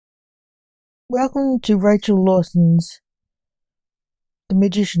Welcome to Rachel Lawson's The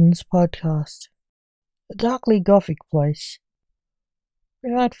Magicians podcast, a darkly gothic place.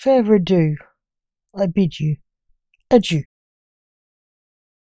 Without further ado, I bid you adieu.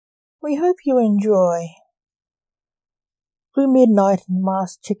 We hope you enjoy Blue Midnight and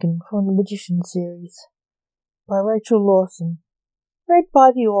Masked Chicken from the Magician series by Rachel Lawson, read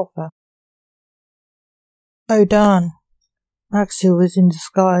by the author. Oh darn, Max, who was in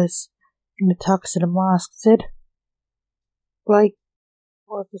disguise in the tux and a mask, said. Blake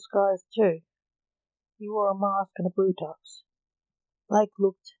was disguised too. He wore a mask and a blue tux. Blake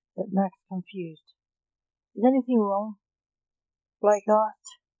looked at Max confused. Is anything wrong? Blake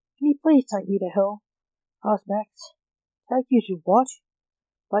asked. Can you please take me to hell? Asked Max. Take you to what?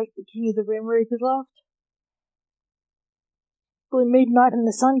 Blake, the King of the Rim Reapers, laughed. Blue Midnight and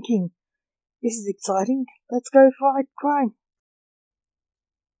the Sun King. This is exciting. Let's go fight crime.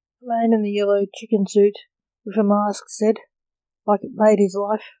 The man in the yellow chicken suit with a mask said, like it made his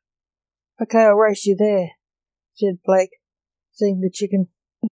life. Okay, I'll race you there, said Blake, seeing the chicken.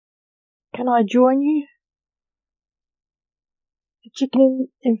 Can I join you? The chicken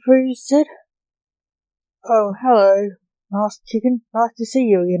enthused said. Oh, hello, Masked Chicken. Nice to see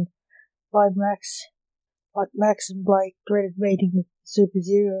you again, replied Max. Like Max and Blake dreaded meeting the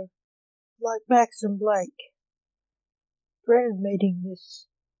Super-Zero. Like Max and Blake dreaded meeting this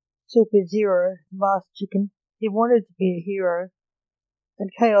Super-Zero, Masked Chicken. He wanted to be a hero, and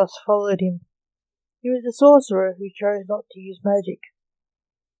chaos followed him. He was a sorcerer who chose not to use magic.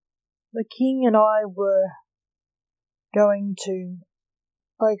 The king and I were going to...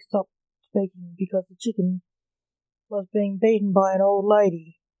 Blake stopped speaking because the chicken was being beaten by an old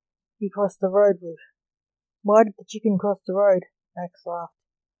lady he crossed the road with. Why did the chicken cross the road? Max laughed.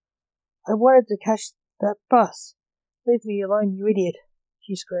 I wanted to catch that bus. Leave me alone, you idiot,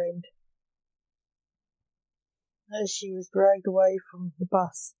 she screamed, as she was dragged away from the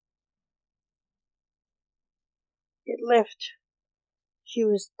bus. It left. She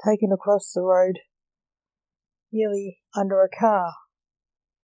was taken across the road, nearly under a car.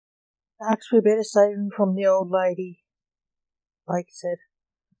 Max, we better save him from the old lady, Blake said.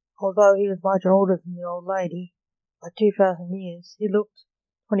 Although he was much older than the old lady, by 2,000 years, he looked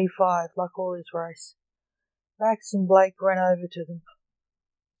 25 like all his race. Max and Blake ran over to them.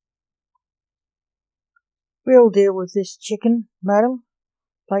 We'll deal with this chicken, madam,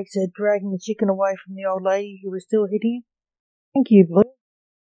 Blake said, dragging the chicken away from the old lady who was still hitting him. Thank you, Blue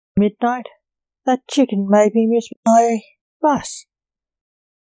Midnight. That chicken made me miss my bus.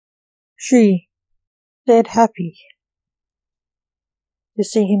 She said, happy to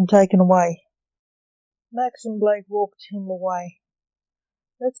see him taken away. Max and Blake walked him away.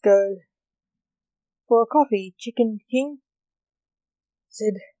 Let's go for a coffee, Chicken King,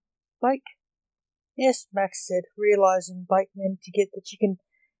 said Blake. Yes, Max said, realizing Blake meant to get the chicken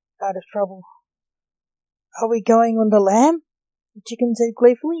out of trouble. Are we going on the lamb? The chicken said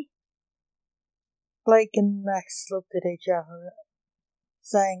gleefully. Blake and Max looked at each other,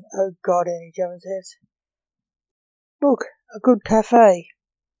 saying, oh God, in each other's heads. Look, a good cafe.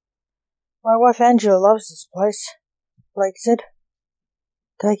 My wife Angela loves this place, Blake said,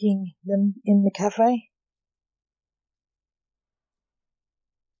 taking them in the cafe.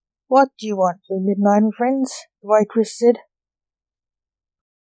 What do you want, Blue Midnight and friends? The waitress said.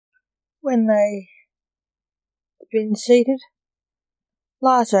 When they had been seated.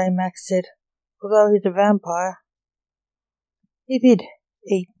 Latte, Max said, although he's a vampire. He did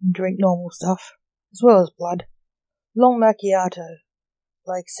eat and drink normal stuff, as well as blood. Long macchiato,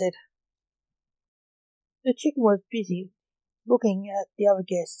 Blake said. The chicken was busy, looking at the other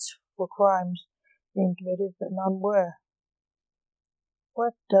guests for crimes being committed, but none were.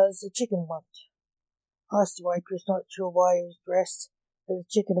 What does the chicken want? Asked the waitress, not sure why he was dressed as a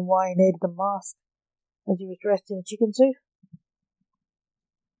chicken and why he needed a mask, as he was dressed in a chicken suit.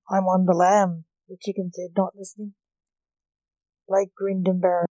 I'm on the lamb, the chicken said, not listening. Blake grinned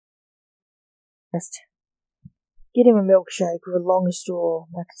embarrassed. Get him a milkshake with a long straw,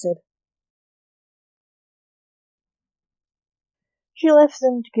 Max said. She left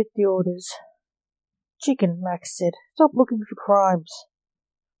them to get the orders. Chicken, Max said, stop looking for crimes.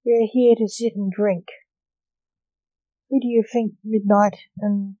 We are here to sit and drink. Who do you think Midnight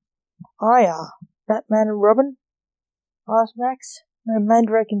and I are? Batman and Robin? Asked Max. No,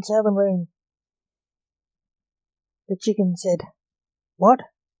 Mandrake and Sailor Moon. The chicken said. What?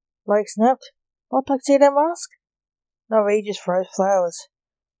 Blake snapped. Not Tuxedo Mask? No, he just throws flowers.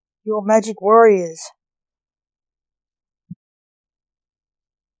 You're magic warriors.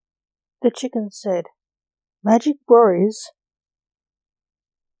 The chicken said. Magic warriors?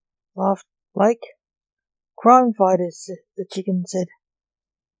 Laughed Blake? Crime fighters, the chicken said.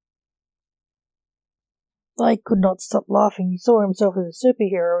 Blake could not stop laughing. He saw himself as a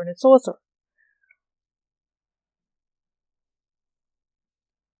superhero and a sorcerer.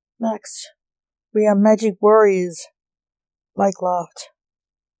 Max, we are magic warriors, Blake laughed.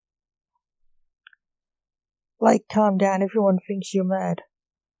 Blake, calm down. Everyone thinks you're mad.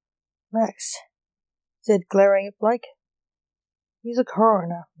 Max said, glaring at Blake. He's a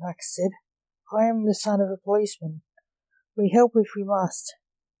coroner, Max said. I am the son of a policeman. We help if we must.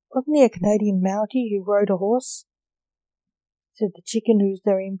 Wasn't he a Canadian Mountie who rode a horse? Said the chicken, who was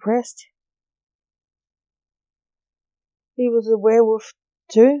very impressed. He was a werewolf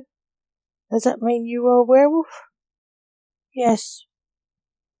too? Does that mean you were a werewolf? Yes,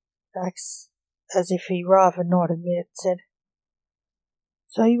 Max, as if he rather not admit it, said.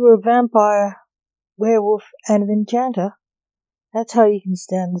 So you were a vampire, werewolf, and an enchanter? That's how you can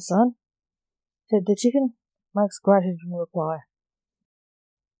stand the sun, said the chicken. Max grunted in reply.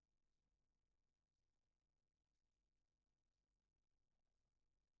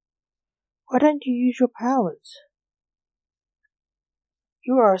 Why don't you use your powers?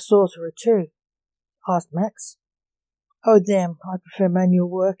 You are a sorcerer too, asked Max. Oh damn, I prefer manual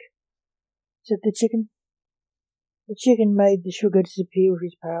work, said the chicken. The chicken made the sugar disappear with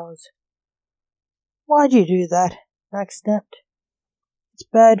his powers. Why'd you do that? Max snapped. It's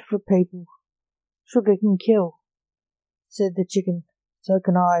bad for people. Sugar can kill, said the chicken. So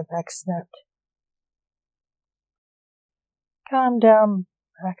can I, Max snapped. Calm down,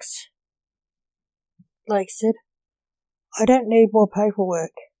 Max, Blake said. I don't need more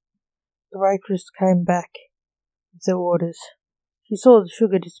paperwork. The waitress came back with the orders. She saw the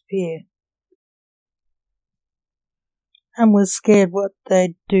sugar disappear and was scared what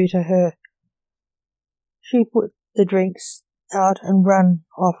they'd do to her. She put the drinks out and ran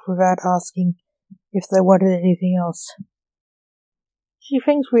off without asking if they wanted anything else. She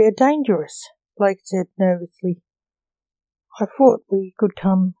thinks we are dangerous, Blake said nervously. I thought we could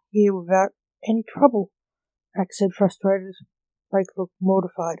come here without any trouble, Max said, frustrated. Blake looked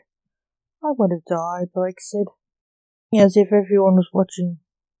mortified. I want to die, Blake said, as if everyone was watching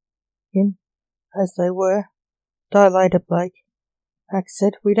him, as they were. Die later, Blake, Max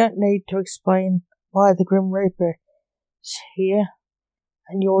said. We don't need to explain why the Grim Reaper is here,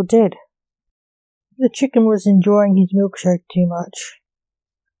 and you're dead. The chicken was enjoying his milkshake too much.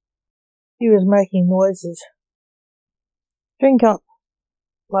 He was making noises. Drink up,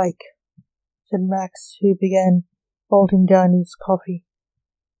 Blake, said Max, who began bolting down his coffee.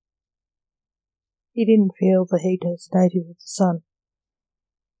 He didn't feel the heat as native of the sun.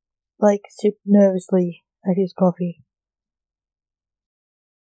 Blake sipped nervously at his coffee.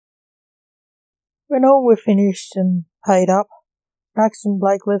 When all were finished and paid up, Max and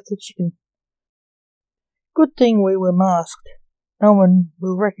Blake left the chicken. Good thing we were masked. No one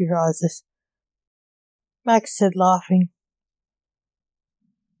will recognize us, Max said, laughing,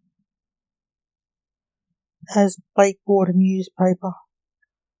 as Blake bought a newspaper.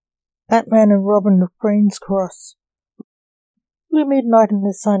 Batman and Robin of Queen's Cross. Blue Midnight and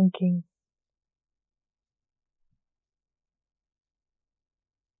the Sun King.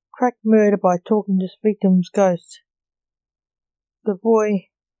 Cracked murder by talking to victim's ghost. The boy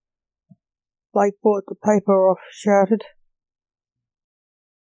Blake bought the paper off shouted.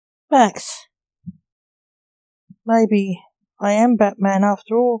 Max, maybe I am Batman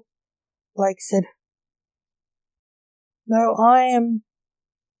after all, Blake said. No, I am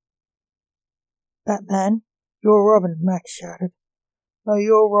Batman. You're Robin, Max shouted. No,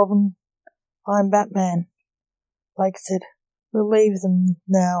 you're Robin. I'm Batman, Blake said. We'll leave them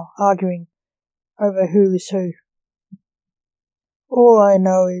now, arguing over who is who. All I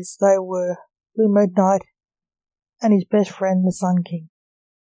know is they were Blue Midnight and his best friend, the Sun King.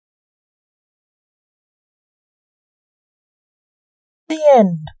 The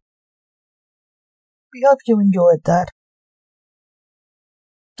end. We hope you enjoyed that.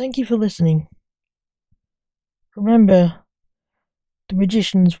 Thank you for listening. Remember, the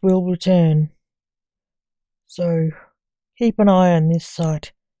magicians will return. So, keep an eye on this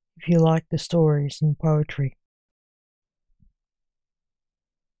site if you like the stories and poetry.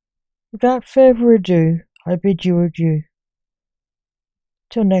 Without further ado, I bid you adieu.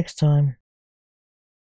 Till next time.